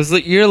was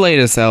your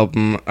latest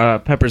album,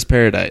 Pepper's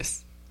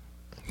Paradise.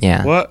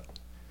 Yeah.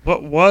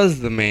 What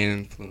was the main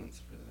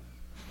influence for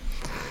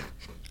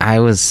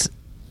that?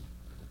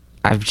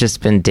 I've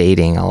just been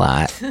dating a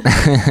lot.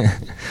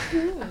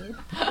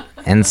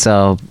 And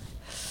so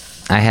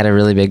I had a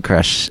really big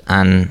crush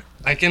on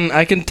I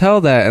can tell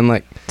that, and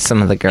like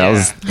some of the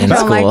girls in I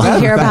don't school. like to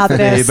hear about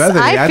Bethany, this. Bethany,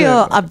 I I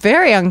feel didn't-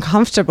 very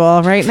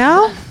uncomfortable right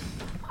now.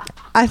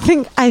 I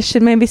think I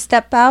should maybe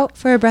step out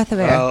for a breath of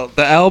air. well,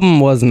 the album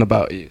wasn't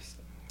about you.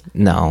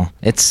 No,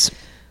 it's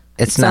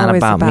not always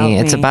about me.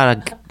 about It's me.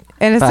 about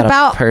And it's about a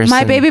about my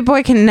person. baby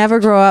boy can never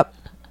grow up.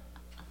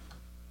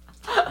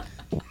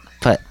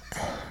 but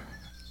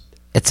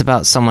it's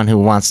about someone who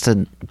wants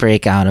to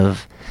break out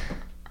of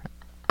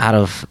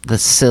the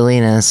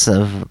silliness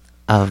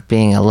of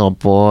being a little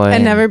boy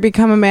And never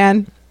become a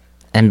man.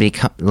 and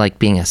become like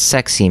being a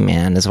sexy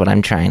man is what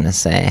I'm trying to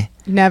say.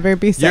 Never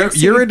be sexy.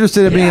 You're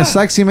interested in being a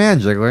sexy man,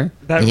 Jiggler.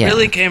 That Yeah.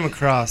 really came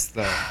across,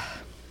 though.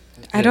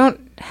 I don't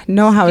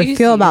know how I Excuse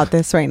feel you. about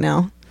this right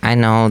now. I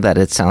know that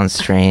it sounds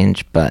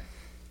strange, but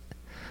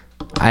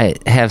I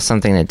have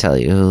something to tell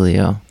you,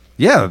 Julio.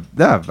 Yeah,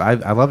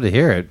 I love to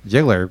hear it.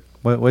 Jiggler,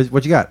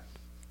 what you got?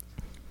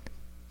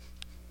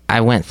 I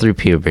went through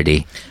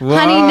puberty.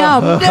 Honey,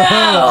 no.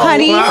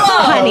 Honey.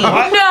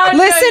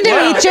 Listen to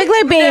me,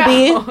 Jiggler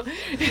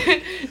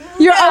baby.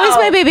 You're always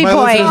my baby My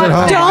boy. listeners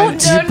at home,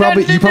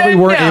 Don't. you probably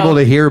weren't able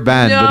to hear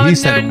Ben, but he No,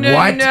 said no,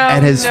 what, no,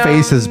 and his no,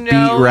 face is beat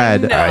no,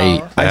 red.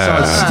 no. I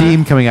saw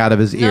steam coming out of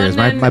his ears.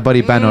 My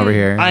buddy Ben over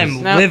here. I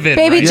am No. livid.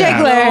 Baby right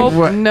now.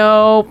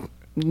 Jiggler.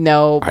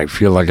 Nope. I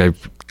feel like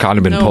I've kind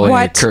of been pulling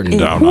What? a curtain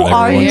down Who on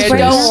are everyone's you? face.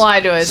 Don't lie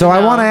to us. So I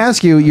want to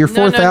ask you, your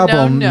fourth no,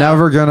 album, no.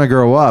 Never Gonna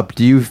Grow Up.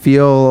 Do you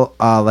feel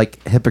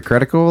like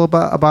hypocritical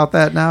about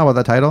that now, about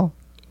the title?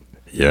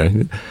 Yeah.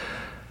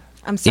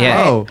 I'm sorry.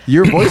 Yeah. Oh,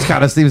 your voice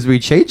kind of seems to be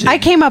changing. I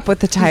came up with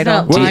the title.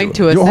 not lying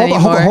to us Hold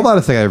anymore. on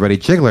a second, everybody.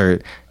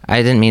 Jiggler,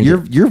 I didn't mean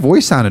to. your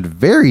voice sounded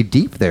very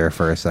deep there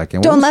for a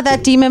second. Don't let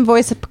that demon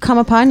voice come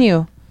upon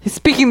you. He's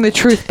speaking the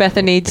truth,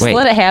 Bethany. Just Wait.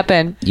 let it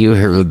happen. You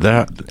heard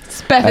that?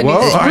 Bethany,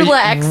 Whoa, just are you-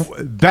 relax.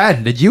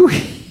 Ben, did you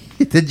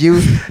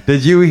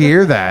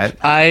hear that?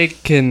 I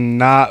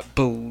cannot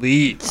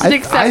believe. Just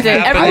accept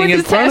it. I- Everyone in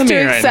just front has of to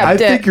me right accept I it.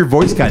 think your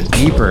voice got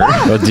deeper.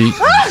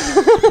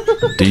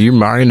 But do you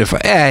mind if I...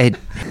 Hey,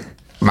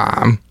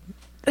 Mom.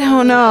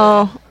 Oh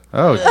no.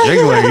 Oh,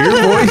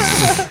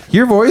 Jiggler,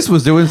 your voice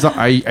was doing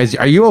something.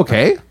 Are you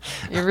okay?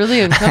 You're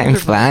really I'm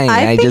uncomfortable. fine.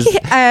 I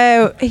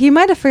think he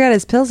might have forgot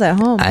his pills at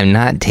home. I'm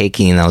not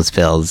taking those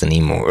pills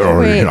anymore.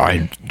 Wait.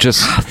 I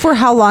just... For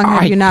how long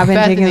have you not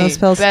been taking those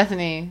pills?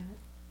 Bethany.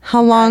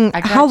 How long? I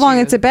got How long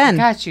you. has it been?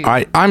 I got you.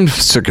 I'm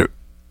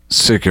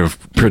sick of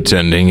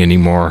pretending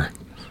anymore.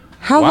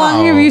 How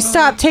long have you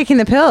stopped taking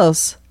the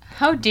pills?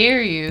 How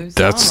dare you? sound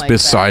That's like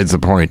besides the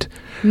point.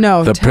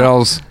 No. The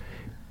pills,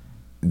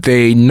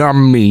 they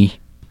numb me,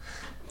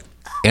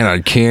 and I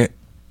can't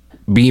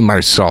be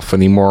myself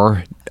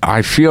anymore.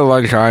 I feel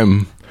like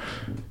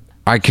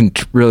I can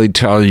really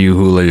tell you,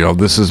 Julio,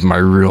 this is my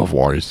real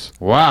voice.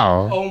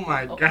 Wow. Oh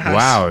my gosh.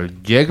 Wow,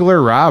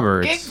 Jiggler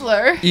Roberts.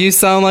 Giggler. You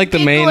sound like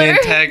the main Giggler.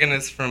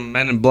 antagonist from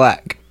Men in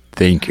Black.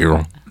 Thank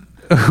you.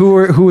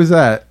 Who was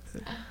that?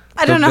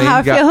 I don't The know how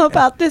I main feel guy-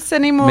 about this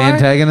anymore.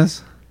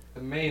 Mantagonist?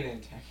 The main antagonist.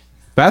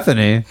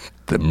 Bethany,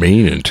 The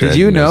main antagonist. did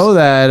you know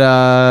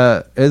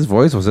that his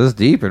voice was this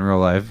deep in real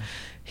life?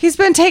 He's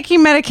been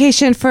taking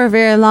medication for a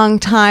very long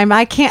time.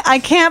 I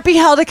can't be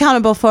held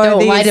accountable for Don't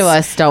these lie to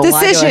us. Don't lie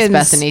to decisions.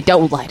 us, Bethany.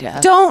 Don't lie to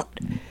us.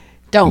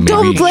 Don't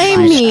Maybe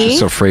blame she's me.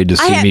 just afraid to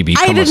see me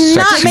become I did a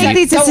not sexy make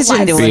these Don't lie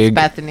decisions. to us, big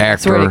Bethany. I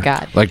actor swear to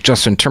God. like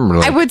Justin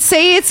Timberlake. I would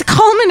say it's a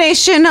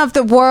culmination of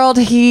the world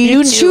he You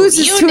knew.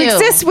 chooses You to knew.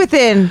 exist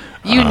within.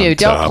 You knew.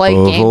 Don't Top play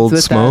of games Old with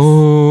us.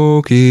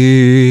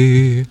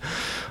 Smoky,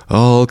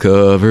 all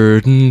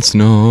covered in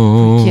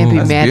snow. Can't be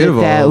That's mad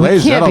beautiful. at that. We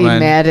Ladies and can't be gentlemen,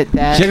 mad at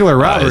that. Jiggler I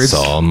Roberts.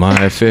 saw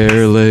my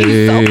fair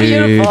lady, so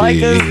beautiful. I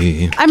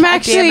just- I'm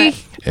actually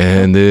it.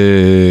 and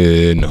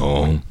then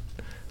no.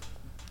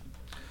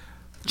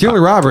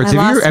 Jiggler Roberts, I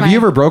have lost you my-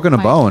 ever broken a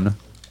my- bone?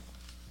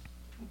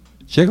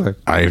 Jiggler.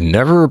 I've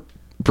never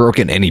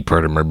broken any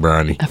part of my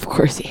body. Of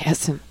course he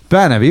hasn't.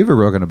 Ben, have you ever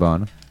broken a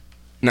bone?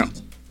 No.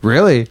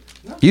 Really?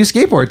 You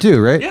skateboard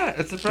too, right? Yeah,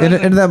 it's surprising.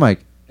 Into that mic.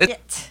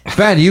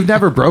 Ben, you've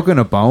never broken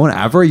a bone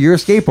ever? You're a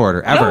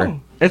skateboarder, ever?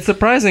 No, it's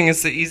surprising.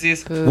 It's the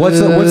easiest. What's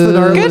the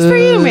gnarliest? Good for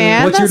you,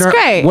 man. That's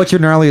great. What's your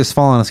gnarliest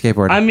fall on a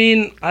skateboard? I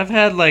mean, I've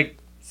had like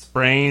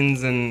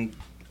sprains and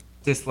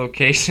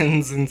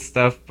dislocations and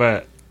stuff,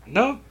 but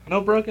no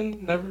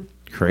broken, never.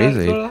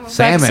 Crazy.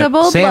 Sam,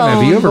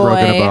 have you ever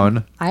broken a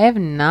bone? I have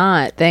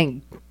not.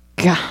 Thank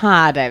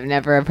God, I've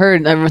never. I've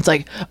heard everyone's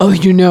like, "Oh,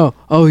 you know."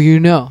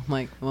 I'm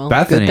like, well,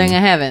 Bethany, good thing I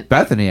haven't.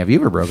 Bethany, have you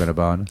ever broken a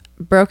bone?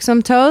 Broke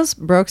some toes,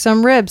 broke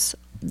some ribs.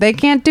 They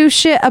can't do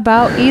shit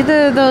about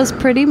either of those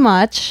pretty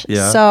much.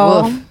 Yeah.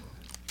 So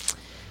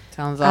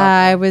sounds awful.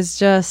 I was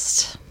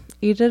just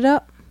eat it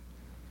up.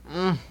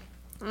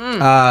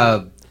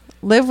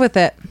 Live with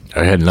it.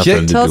 I had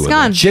nothing to Till do it's with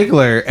gone. it.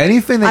 Jiggler,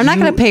 anything that I'm not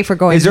going to pay for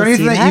going. Is there to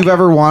anything see that you've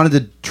ever wanted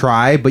to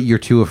try but you're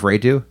too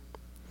afraid to?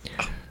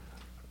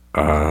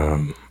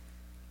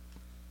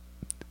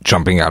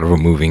 Jumping out of a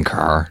moving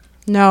car.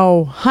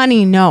 No,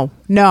 honey, no.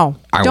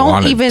 I Don't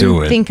wanna even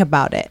do it. think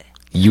about it.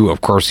 You,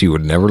 of course, you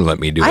would never let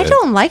me do it. I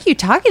don't like you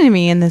talking to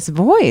me in this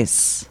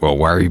voice. Well,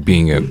 why are you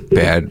being a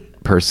bad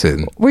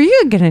person? Were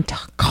you going to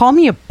call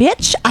me a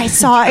bitch? I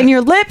saw it in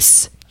your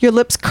lips. Your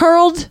lips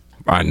curled.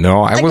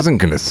 No, I wasn't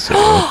going to say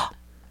it.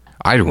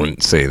 I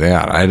wouldn't say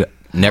that. I'd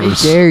never. How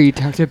dare you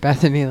talk to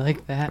Bethany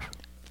like that?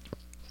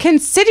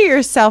 Consider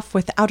yourself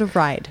without a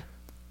ride.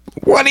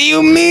 What do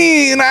you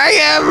mean? I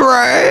am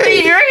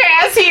right. Your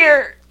ass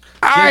here.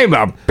 I'm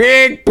a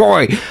big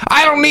boy.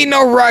 I don't need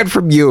no ride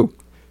from you.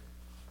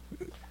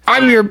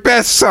 I'm your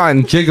best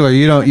son. Jiggler,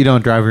 you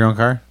don't drive your own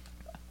car?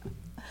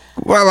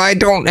 Well, I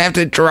don't have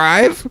to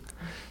drive.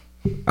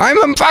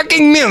 I'm a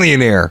fucking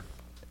millionaire.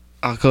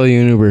 I'll call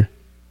you an Uber.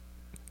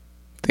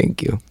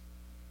 Thank you.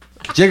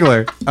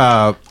 Jiggler,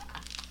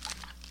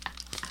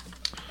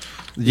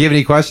 do you have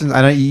any questions?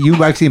 I know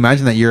you actually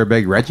mentioned that you're a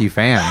big Reggie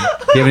fan.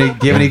 Do you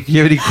have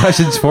any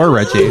questions for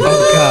Reggie?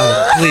 Oh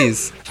God,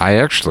 please. I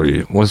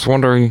actually was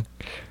wondering,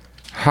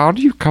 how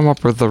do you come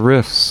up with the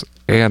riffs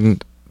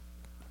and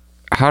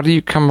how do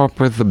you come up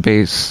with the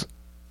bass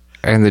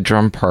and the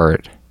drum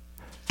part?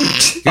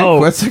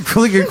 That's a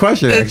really good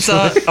question. It's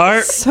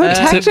actually. So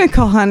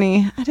technical,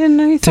 honey. I didn't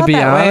know you thought To be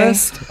that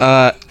honest,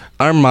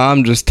 our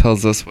mom just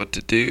tells us what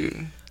to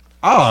do.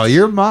 Oh,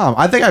 your mom.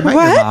 I think I met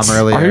your mom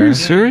earlier. Are you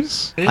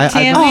serious?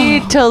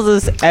 Tammy tells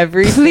us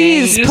everything.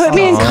 Please put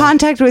me in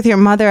contact with your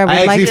mother. I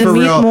would like to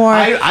meet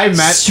more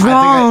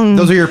strong,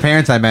 those are your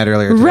parents I met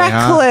earlier today,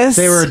 reckless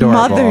They were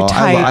adorable. mother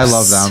types. I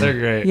love them. They're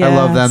great. I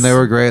love them. They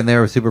were great, and they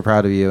were super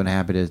proud of you and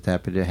happy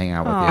to hang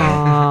out with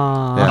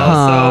you.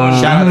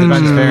 Yeah. Shout out to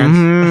Ben's parents.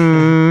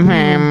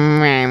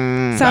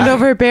 Sound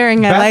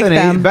overbearing. I like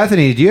them.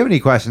 Bethany, do you have any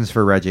questions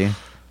for Reggie?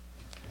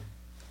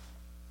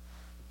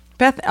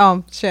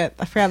 Oh shit!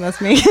 I forgot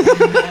that's me.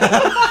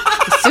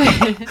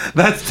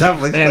 That's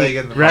definitely playing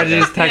in the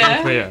Reggie's podcast.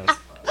 technically us.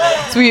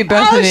 Sweet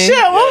Bethany. Oh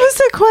shit! What was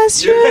the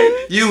question?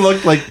 You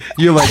look like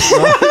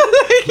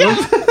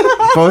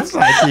both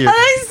sides of you. Are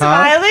they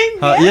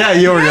smiling? Yeah,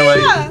 you were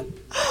like.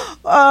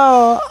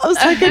 Oh, I was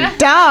like a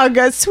dog,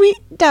 a sweet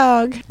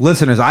dog.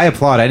 Listeners, I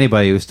applaud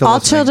anybody who's still All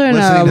listening children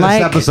to are this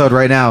alike. episode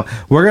right now.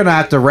 We're going to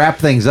have to wrap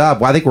things up.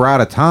 Well, I think we're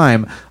out of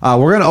time.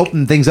 We're going to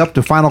open things up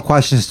to final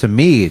questions to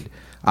Mead.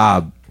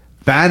 Ben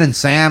and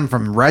Sam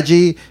from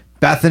Reggie,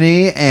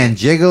 Bethany, and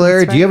Jiggler.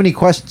 Right. Do you have any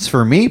questions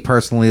for me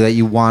personally that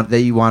you want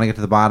to get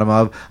to the bottom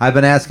of? I've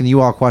been asking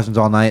you all questions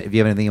all night. If you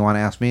have anything you want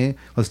to ask me,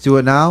 let's do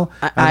it now.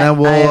 And then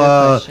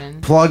we'll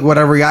plug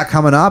whatever we got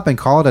coming up and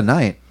call it a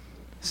night.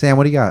 Sam,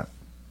 what do you got?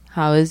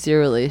 How is your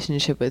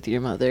relationship with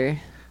your mother?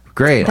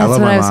 Great. That's I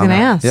love what my I was mom. gonna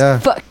ask. Yeah.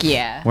 Fuck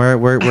yeah.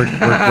 We're friends.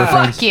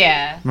 Fuck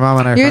yeah. My mom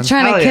and I are You're friends.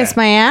 trying to Hell kiss yeah.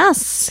 my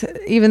ass,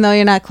 even though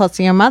you're not close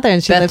to your mother,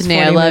 and she lives Bethany,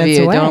 40 I love minutes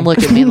you. away. Don't look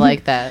at me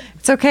like that.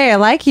 It's okay. I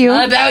like you.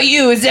 Not about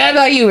you. It's not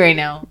about you right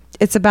now.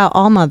 It's about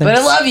all mothers. But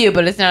I love you,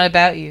 but it's not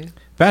about you.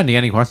 Ben, do you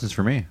have any questions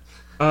for me?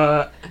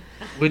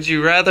 Would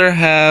you rather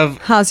have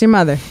How's your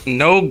mother?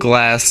 no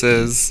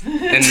glasses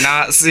and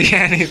not see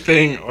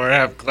anything, or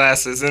have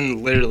glasses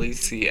and literally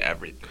see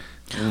everything?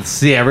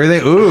 See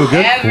everything? Ooh,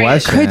 good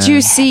question. Could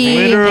you see?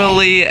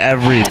 Literally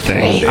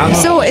everything.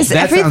 So is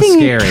That sounds everything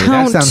scary. That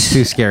count sounds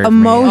too scary for me.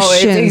 emotions Oh,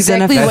 it's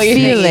exactly and a what you're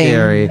thinking. feeling?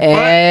 Scary.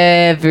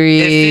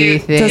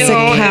 Everything. Does it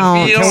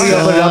count? If you Can we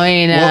don't- open it up?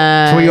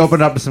 Join Can we us.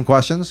 open it up to some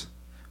questions?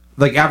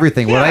 Like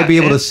everything. Would Yeah, I be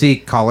able to if- see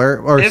color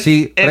or if-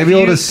 would I if be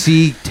able you- to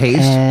see taste?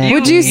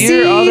 Would you your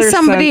see other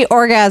somebody sense-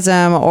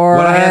 orgasm or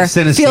Would I have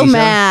feel synesthesia?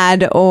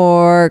 mad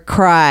or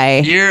cry?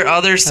 Your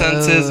other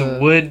senses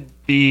would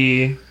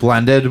be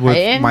Blended with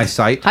Heightened? my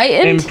sight?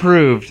 Heightened?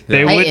 improved.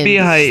 They would be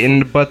Heightened.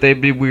 heightened, but they'd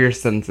be weird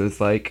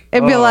senses. Like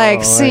It'd be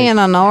like seeing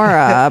an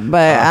aura,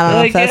 but I don't know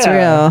if Like, that's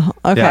yeah. real.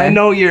 Okay. I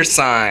know your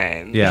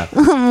sign. Yeah.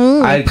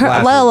 I had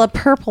glasses. Little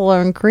purple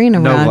and green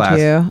No around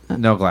glasses. you.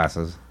 No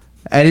glasses.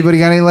 Anybody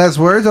got any last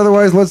words?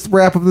 Otherwise, let's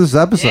wrap up this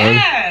episode.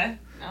 Yeah.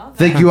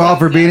 Thank you all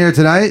for being here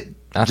tonight.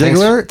 Thanks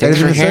Jiggler, for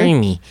anything to say? hearing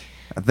me.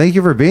 Thank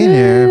you for being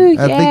here.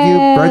 Thank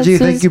you, Reggie.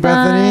 Thank you,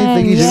 Bethany.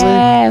 Thank you,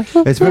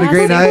 Julie. It's been a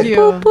great night.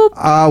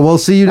 We'll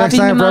see you next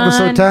time for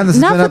episode 10.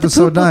 This has been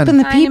episode 9.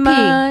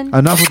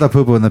 Enough with the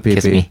poo-poo and the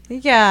pee-pee.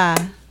 Yeah.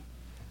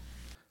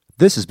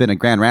 This has been a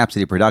Grand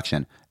Rhapsody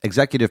production,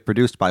 executive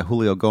produced by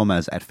Julio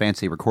Gomez at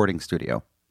Fancy Recording Studio.